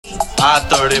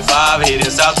I-35 heading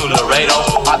south to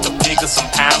Laredo. About to pick up some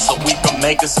pounds so we can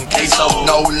make us some queso.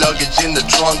 No luggage in the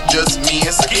trunk, just me and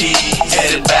some keys.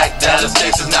 Headed back Dallas,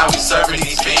 Texas, now we serving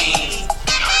these fiends.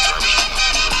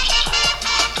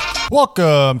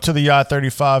 Welcome to the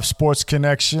I-35 Sports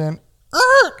Connection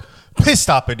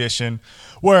Pitstop edition,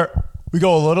 where we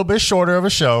go a little bit shorter of a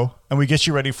show and we get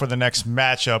you ready for the next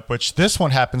matchup, which this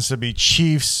one happens to be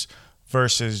Chiefs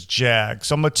versus Jags.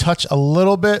 So I'm going to touch a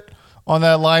little bit on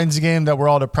that Lions game that we're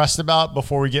all depressed about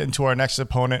before we get into our next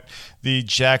opponent, the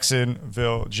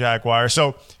Jacksonville Jaguars.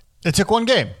 So it took one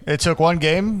game.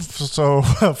 So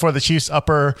for the Chiefs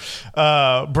upper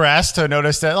brass to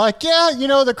notice that,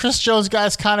 the Chris Jones guy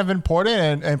is kind of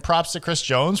important, and props to Chris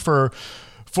Jones for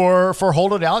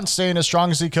holding out and staying as strong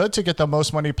as he could to get the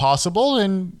most money possible.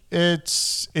 And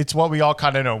it's what we all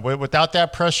kind of know. Without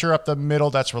that pressure up the middle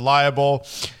that's reliable,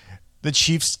 the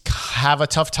Chiefs have a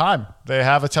tough time. They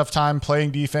have a tough time playing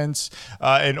defense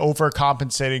and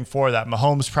overcompensating for that.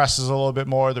 Mahomes presses a little bit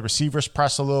more. The receivers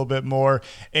press a little bit more.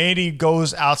 Andy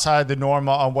goes outside the norm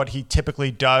on what he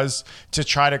typically does to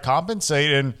try to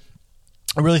compensate. And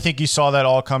I really think you saw that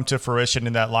all come to fruition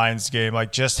in that Lions game,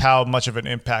 like just how much of an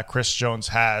impact Chris Jones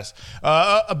has.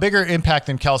 A bigger impact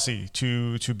than Kelsey,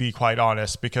 to be quite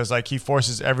honest, because he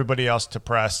forces everybody else to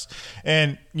press.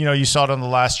 And, you saw it on the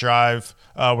last drive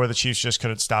where the Chiefs just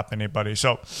couldn't stop anybody.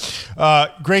 So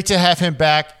great to have him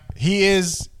back. He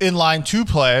is in line to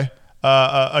play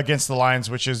against the Lions,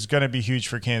 which is going to be huge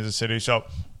for Kansas City. So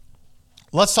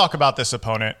let's talk about this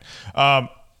opponent.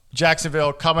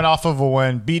 Jacksonville coming off of a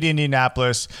win, beat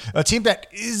Indianapolis, a team that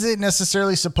isn't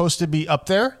necessarily supposed to be up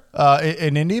there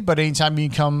in Indy, but anytime you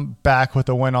come back with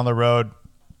a win on the road,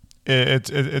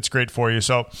 it's great for you.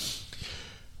 So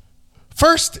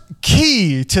first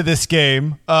key to this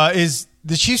game is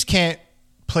the Chiefs can't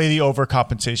play the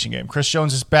overcompensation game. Chris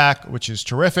Jones is back, which is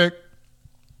terrific.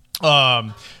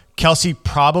 Kelsey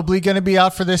probably going to be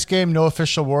out for this game. No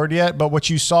official word yet, but what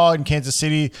you saw in Kansas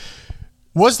City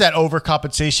was that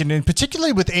overcompensation, and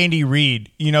particularly with Andy Reid.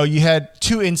 You had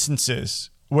two instances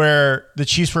where the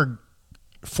Chiefs were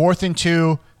 4th and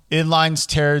 2 in Lions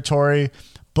territory.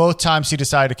 Both times he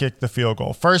decided to kick the field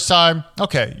goal. First time,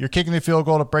 okay, you're kicking the field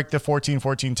goal to break the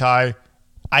 14-14 tie.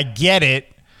 I get it,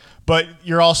 but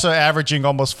you're also averaging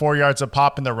almost 4 yards a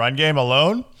pop in the run game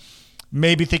alone.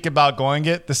 Maybe think about going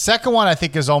it. The second one I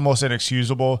think is almost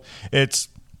inexcusable. It's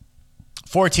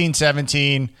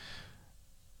 14-17.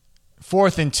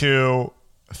 4th and 2,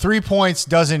 3 points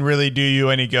doesn't really do you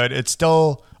any good. It's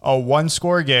still a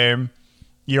one-score game.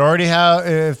 You already have,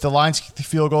 if the Lions kick the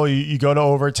field goal, you go to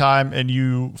overtime and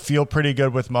you feel pretty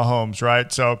good with Mahomes, right?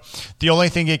 So the only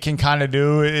thing it can kind of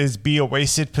do is be a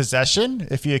wasted possession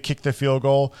if you kick the field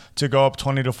goal to go up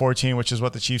 20-14, which is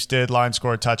what the Chiefs did. Lions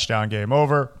scored a touchdown, game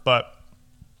over. But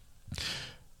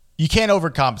you can't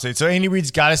overcompensate. So Andy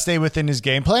Reid's got to stay within his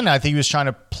game plan. I think he was trying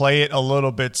to play it a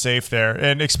little bit safe there.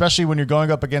 And especially when you're going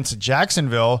up against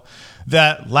Jacksonville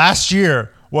that last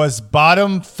year was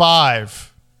bottom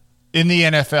 5 in the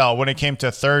NFL when it came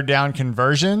to third down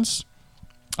conversions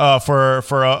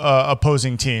for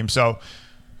opposing teams. So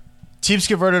teams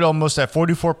converted almost at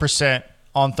 44%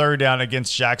 on third down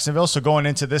against Jacksonville. So going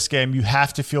into this game, you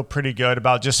have to feel pretty good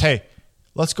about just, hey,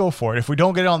 let's go for it. If we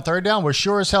don't get it on third down, we're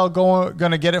sure as hell going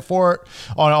to get it for it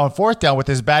on fourth down, with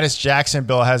as bad as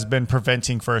Jacksonville has been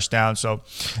preventing first down. So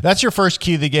that's your first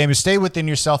key of the game, is stay within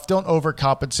yourself. Don't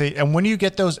overcompensate. And when you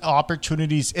get those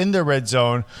opportunities in the red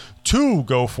zone to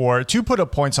go for it, to put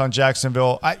up points on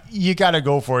Jacksonville, you got to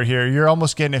go for it here. You're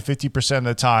almost getting it 50% of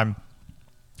the time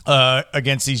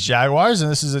against these Jaguars, and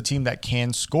this is a team that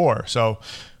can score. So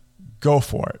go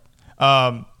for it.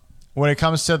 When it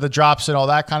comes to the drops and all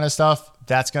that kind of stuff,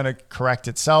 that's going to correct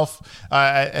itself.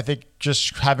 I think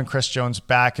just having Chris Jones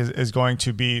back is going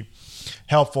to be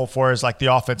helpful for us, the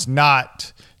offense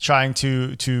not trying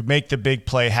to make the big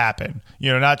play happen.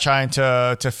 Not trying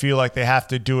to feel like they have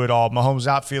to do it all. Mahomes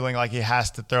not feeling like he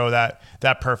has to throw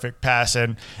that perfect pass.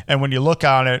 And when you look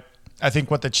on it, I think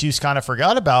what the Chiefs kind of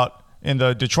forgot about in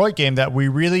the Detroit game that we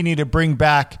really need to bring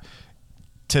back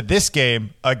to this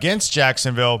game against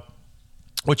Jacksonville,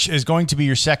 which is going to be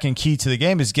your second key to the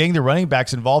game, is getting the running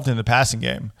backs involved in the passing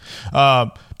game,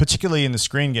 particularly in the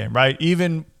screen game, right?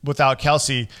 Even without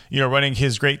Kelsey, running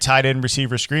his great tight end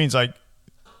receiver screens,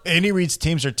 Andy Reid's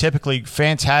teams are typically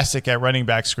fantastic at running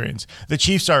back screens. The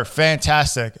Chiefs are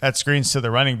fantastic at screens to the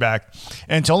running back.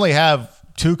 And to only have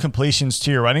 2 completions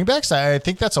to your running backs, I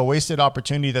think that's a wasted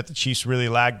opportunity that the Chiefs really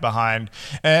lagged behind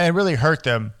and really hurt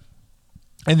them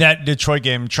in that Detroit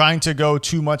game, trying to go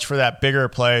too much for that bigger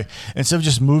play instead of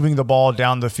just moving the ball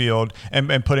down the field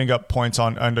and putting up points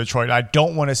on Detroit. I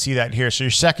don't want to see that here. So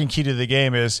your second key to the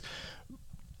game is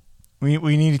we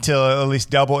need to at least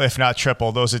double, if not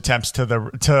triple, those attempts to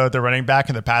the running back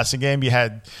in the passing game. You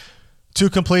had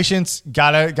 2 completions,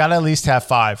 gotta at least have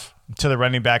 5 to the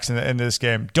running backs in this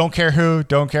game. Don't care who,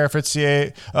 don't care if it's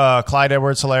Clyde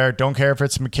Edwards-Helaire, don't care if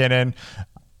it's McKinnon.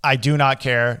 I do not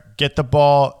care. Get the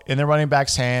ball in the running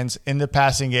back's hands in the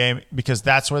passing game, because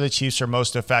that's where the Chiefs are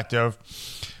most effective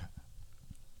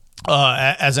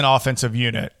as an offensive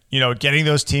unit. Getting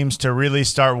those teams to really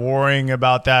start worrying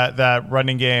about that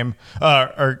running game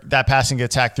or that passing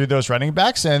attack through those running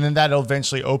backs, and then that'll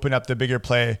eventually open up the bigger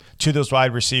play to those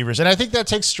wide receivers. And I think that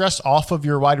takes stress off of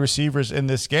your wide receivers in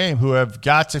this game, who have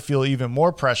got to feel even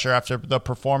more pressure after the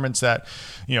performance that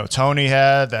Tony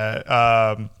had,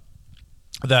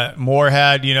 that Moore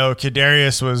had.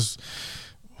 Kadarius was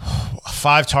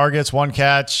 5 targets, 1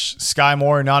 catch. Sky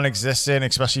Moore non-existent,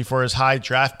 especially for his high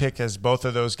draft pick, as both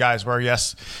of those guys were.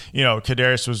 Yes,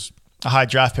 Kadarius was a high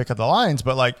draft pick of the Lions,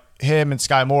 but like him and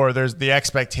Sky Moore, there's the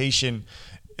expectation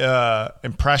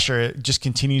and pressure. It just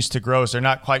continues to grow. So they're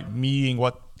not quite meeting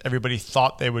what everybody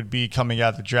thought they would be coming out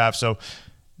of the draft. So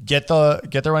get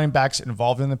the running backs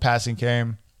involved in the passing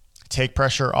game. Take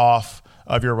pressure off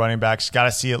of your running backs. Got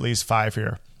to see at least 5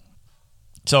 here.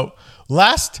 So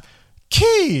last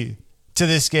key to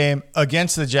this game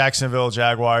against the Jacksonville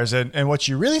Jaguars, and what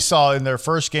you really saw in their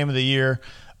first game of the year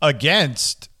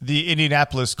against the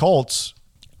Indianapolis Colts,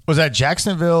 was that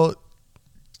Jacksonville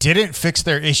didn't fix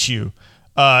their issue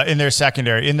in their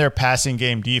secondary, in their passing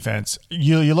game defense.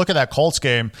 You look at that Colts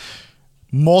game,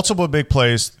 multiple big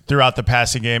plays throughout the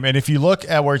passing game. And if you look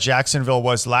at where Jacksonville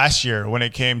was last year when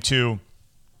it came to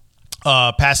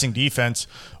passing defense,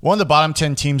 one of the bottom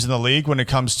 10 teams in the league when it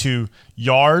comes to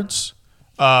yards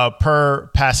per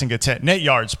passing attempt, net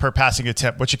yards per passing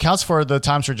attempt, which accounts for the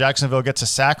times where Jacksonville gets a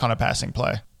sack on a passing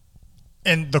play.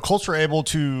 And the Colts were able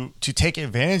to take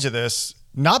advantage of this,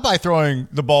 not by throwing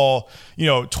the ball,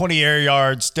 20 air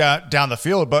yards down the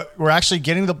field, but we're actually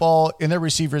getting the ball in their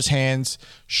receivers' hands,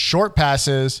 short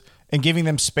passes, and giving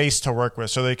them space to work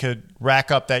with so they could rack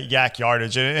up that yak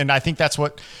yardage. And I think that's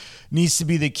what needs to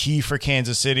be the key for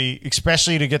Kansas City,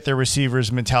 especially to get their receivers'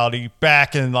 mentality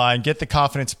back in line, get the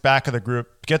confidence back of the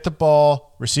group, get the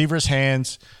ball, receivers'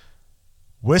 hands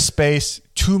with space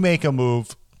to make a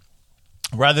move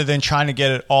rather than trying to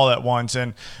get it all at once.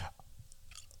 And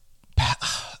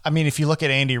I mean, if you look at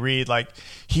Andy Reid, like,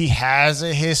 he has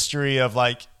a history of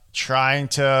like trying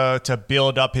to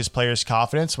build up his players'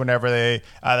 confidence whenever they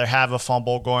either have a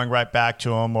fumble going right back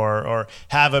to him or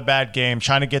have a bad game,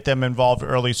 trying to get them involved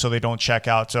early so they don't check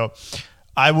out. So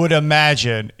I would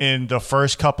imagine in the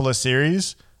first couple of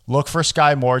series, look for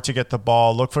Sky Moore to get the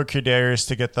ball, look for Kadarius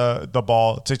to get the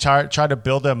ball, to try to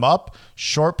build them up.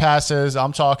 Short passes,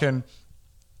 I'm talking,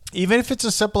 even if it's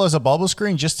as simple as a bubble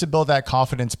screen, just to build that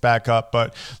confidence back up.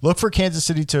 But look for Kansas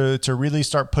City to really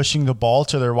start pushing the ball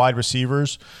to their wide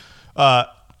receivers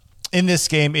in this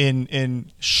game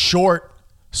in short,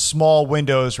 small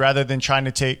windows rather than trying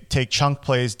to take chunk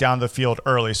plays down the field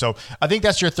early. So I think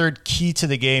that's your third key to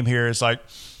the game here, is like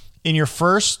in your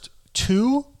first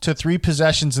 2 to 3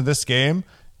 possessions in this game,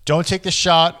 don't take the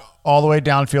shot all the way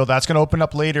downfield. That's going to open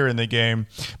up later in the game.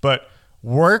 But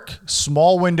work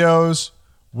small windows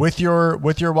with your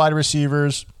wide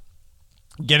receivers,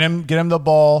 get him the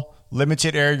ball,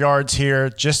 limited air yards here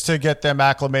just to get them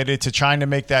acclimated to trying to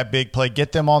make that big play,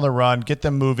 get them on the run, get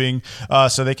them moving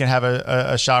so they can have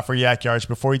a shot for yak yards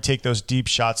before you take those deep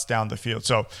shots down the field.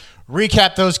 So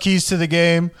recap those keys to the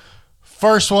game.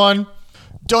 First one,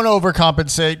 don't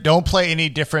overcompensate. Don't play any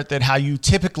different than how you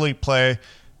typically play.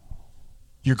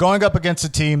 You're going up against a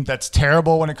team that's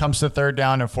terrible when it comes to 3rd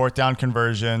down and 4th down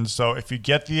conversions. So if you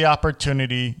get the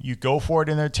opportunity, you go for it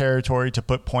in their territory to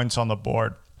put points on the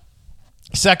board.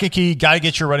 Second key, got to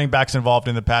get your running backs involved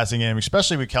in the passing game,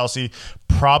 especially with Kelsey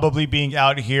probably being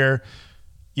out here.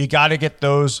 You got to get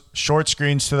those short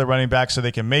screens to the running back so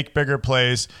they can make bigger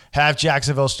plays, have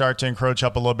Jacksonville start to encroach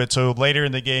up a little bit so later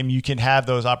in the game you can have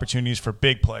those opportunities for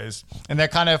big plays. And that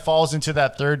kind of falls into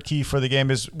that third key for the game,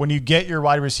 is when you get your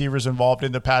wide receivers involved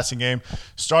in the passing game,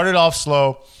 start it off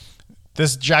slow.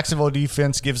 This Jacksonville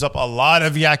defense gives up a lot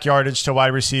of yak yardage to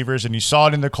wide receivers, and you saw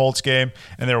it in the Colts game,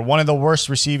 and they're one of the worst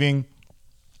receiving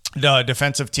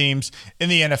defensive teams in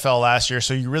the NFL last year.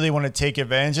 So you really want to take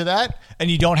advantage of that, and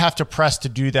you don't have to press to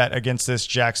do that against this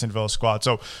Jacksonville squad.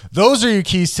 So those are your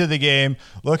keys to the game.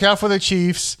 Look out for the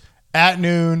Chiefs at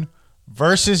noon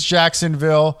versus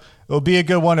Jacksonville. it'll be a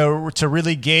good one to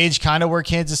really gauge kind of where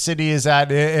Kansas City is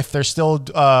at, if they're still,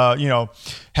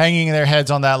 hanging their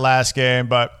heads on that last game.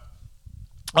 But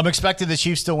I'm expecting the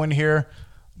Chiefs to win here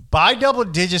by double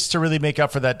digits to really make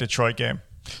up for that Detroit game.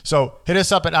 So hit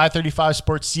us up at I-35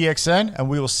 Sports CXN, and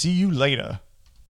we will see you later.